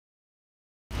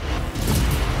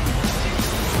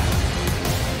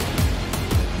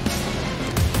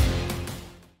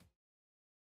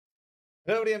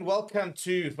Hello everybody and welcome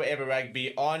to Forever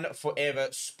Rugby on Forever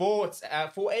Sports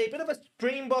for a bit of a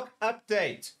Springbok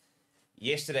update.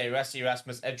 Yesterday, Rassie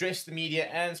Erasmus addressed the media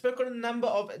and spoke on a number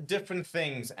of different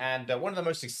things. And one of the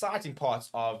most exciting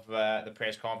parts of the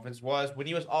press conference was when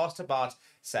he was asked about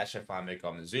SACHA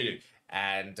FEINBERG-MNGOMEZULU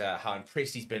and how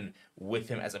impressed he's been with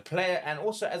him as a player and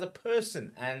also as a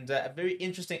person. And a very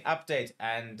interesting update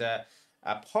and a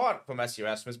part from Rassie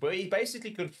Erasmus where he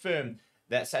basically confirmed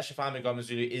that SACHA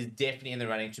FEINBERG-MNGOMEZULU is definitely in the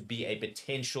running to be a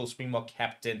potential Springbok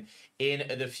captain in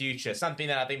the future. Something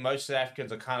that I think most South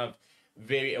Africans are kind of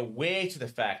very aware to the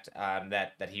fact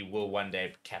that he will one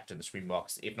day captain the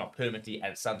Springboks, if not permanently,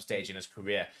 at some stage in his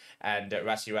career. And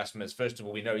Rassie Erasmus, first of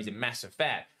all, we know he's a massive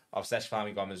fan of SACHA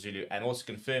FEINBERG-MNGOMEZULU, and also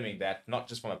confirming that not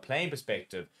just from a playing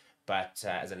perspective, but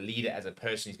as a leader, as a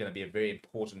person, he's going to be a very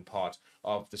important part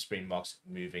of the Springboks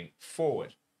moving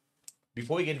forward.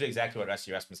 Before we get into exactly what Rassie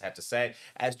Erasmus had to say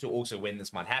as to also when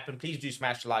this might happen, please do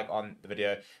smash the like on the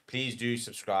video. Please do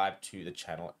subscribe to the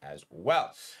channel as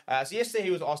well. So yesterday he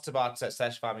was asked about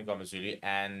SACHA FEINBERG-MNGOMEZULU,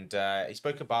 and he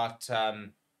spoke about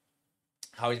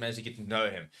how he's managed to get to know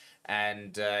him.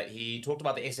 And he talked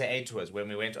about the SAA tours when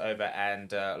we went over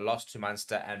and lost to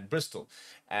Munster and Bristol.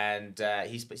 And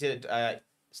he said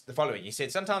the following. He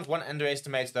said, sometimes one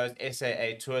underestimates those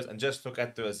SAA tours and just look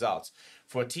at the results.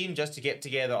 For a team just to get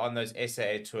together on those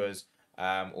SAA tours,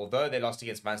 although they lost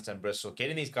against Munster and Bristol,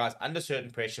 getting these guys under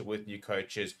certain pressure with new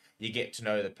coaches, you get to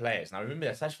know the players. Now remember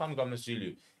that SACHA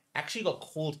FEINBERG-MNGOMEZULU actually got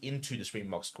called into the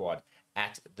Springbok squad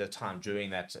at the time during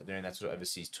that sort of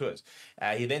overseas tours.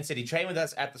 He then said he trained with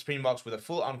us at the Springboks with a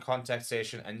full-on contact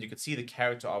session, and you could see the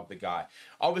character of the guy.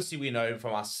 Obviously, we know him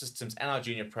from our systems and our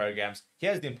junior programs.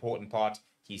 Here's the important part.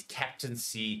 He's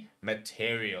captaincy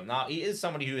material. Now, he is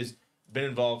somebody who has been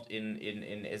involved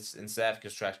in South Africa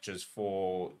structures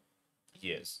for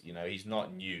years. You know, he's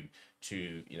not new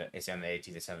to, SA under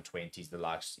 18s, SA under 20s, the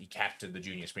likes. He captained the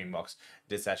junior Springboks,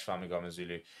 did SACHA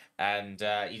FEINBERG-MNGOMEZULU. And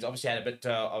he's obviously had a bit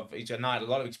he's had a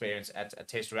lot of experience at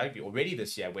Test Rugby already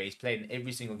this year, where he's played in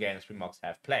every single game the Springboks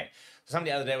have played. So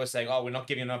somebody the other day was saying, oh, we're not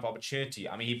giving him enough opportunity.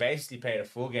 I mean, he basically played a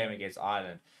full game against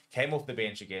Ireland, came off the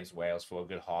bench against Wales for a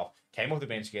good half, came off the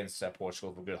bench against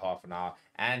Portugal for a good half an hour,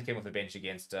 and came off the bench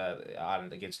against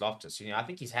Ireland against Loftus. I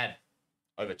think he's had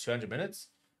over 200 minutes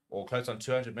or close on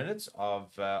 200 minutes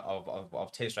of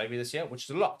Test Rugby this year, which is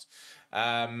a lot.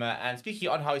 And speaking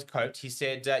on how he's coped, he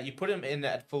said, you put him in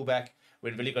at fullback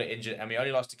when Billy got injured, and we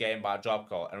only lost a game by a drop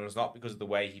goal, and it was not because of the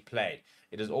way he played.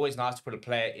 It is always nice to put a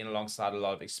player in alongside a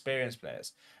lot of experienced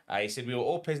players. He said, we were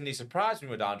all pleasantly surprised when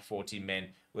we were down to 14 men,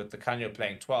 with the Kanyo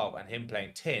playing 12 and him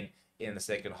playing 10 in the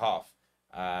second half.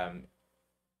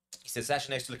 He said SACHA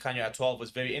next to Lucanio at 12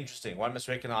 was very interesting. One must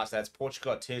recognise that's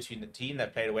Portugal, a tier 2 team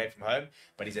that played away from home,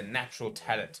 but he's a natural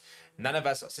talent. None of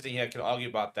us sitting here can argue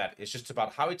about that. It's just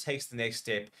about how he takes the next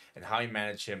step and how he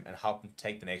manages him and help him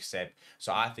take the next step.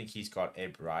 So I think he's got a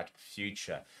bright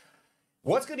future.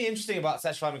 What's going to be interesting about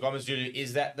SACHA FEINBERG-MNGOMEZULU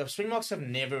is that the Springboks have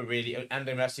never really,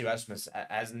 under Rassie Erasmus,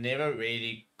 has never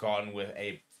really gone with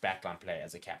a backline player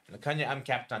as a captain. Lucanio,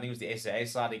 captain, I think it was the SAA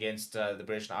side against the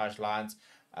British and Irish Lions.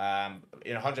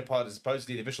 100 Pollard is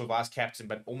supposedly the official vice captain,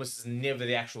 but almost is never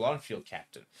the actual on-field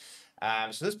captain.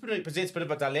 So this presents a bit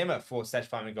of a dilemma for SACHA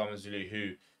FEINBERG-MNGOMEZULU,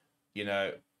 who,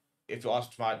 if you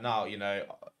ask him right now,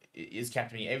 is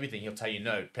captaining everything, he'll tell you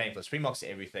no, playing for the Springboks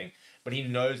everything, but he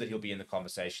knows that he'll be in the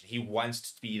conversation. He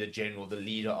wants to be the general, the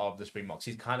leader of the Springboks.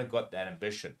 He's kind of got that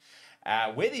ambition.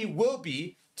 Whether he will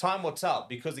be, time will tell,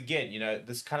 because again,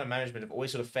 this kind of management have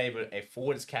always sort of favoured a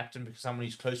forward as captain, because someone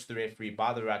who's close to the referee,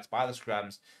 by the rucks, by the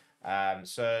scrums.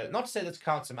 So not to say that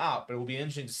counts him out, but it will be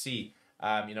interesting to see,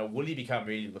 will he become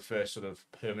really the first sort of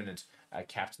permanent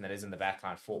captain that is in the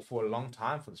backline for a long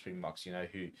time for the Springboks,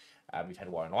 who we've had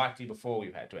Warren Whiteley before,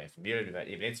 we've had Dwayne van Buren, we've had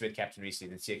Evan Etzebeth captain recently,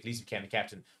 then Siya Kolisi became the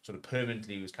captain sort of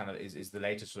permanently, who's kind of is the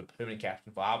latest sort of permanent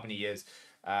captain for how many years.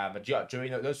 But yeah,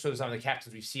 during those sort of some of the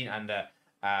captains we've seen under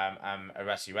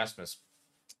Rassie Erasmus,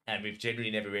 and we've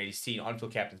generally never really seen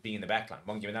on-field captains being in the backline.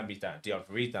 Bongi Mbambi's done it, Deon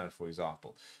Fourier's done it, for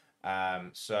example.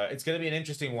 So it's going to be an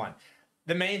interesting one.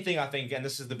 The main thing, I think, and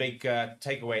this is the big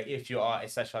takeaway, if you are a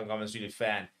SACHA FEINBERG-MNGOMEZULU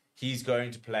fan, he's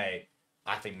going to play,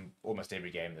 I think, almost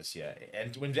every game this year.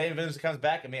 And when David Williams comes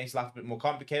back, it's life a bit more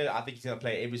complicated. I think he's going to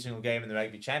play every single game in the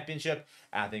Rugby Championship,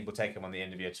 and I think we'll take him on the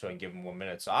end of year 2 and give him 1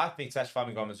 minute. So I think SACHA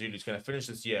FEINBERG-MNGOMEZULU is going to finish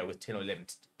this year with 10 or 11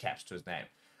 caps to his name.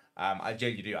 I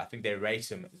genuinely do. I think they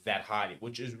rate him that highly,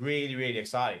 which is really, really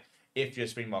exciting if you're a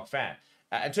Springbok fan.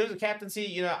 In terms of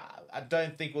captaincy, I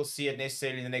don't think we'll see it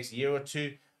necessarily in the next year or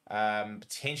two.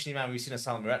 Potentially, man, we've seen a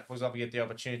Salam Murat, for example, get the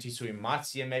opportunity, so we might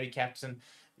see him maybe captain.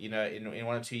 you know, in 1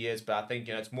 or 2 years, but I think,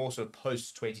 you know, it's more sort of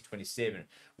post 2027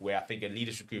 where I think a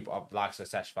leadership group of likes of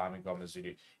SACHA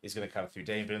FEINBERG-MNGOMEZULU is going to come through.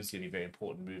 Dane Willem's going to be very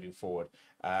important moving forward.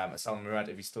 Salman Murad,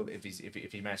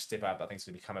 if he managed to step up, I think it's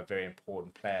going to become a very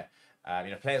important player.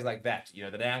 You know, players like that, you know,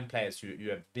 the young players who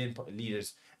have been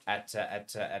leaders at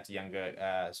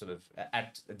younger sort of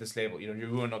at this level, you know,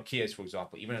 Ruan Nokias, for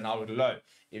example, even an Albert Low,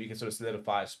 if you can sort of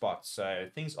solidify a spot. So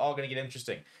things are going to get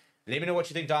interesting. Let me know what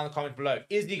you think down in the comment below.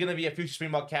 Is he going to be a future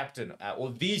Springbok captain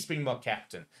or the Springbok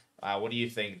captain? What do you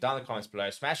think? Down in the comments below.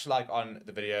 Smash a like on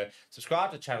the video. Subscribe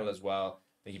to the channel as well.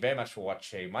 Thank you very much for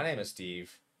watching. My name is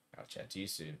Steve. I'll chat to you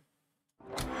soon.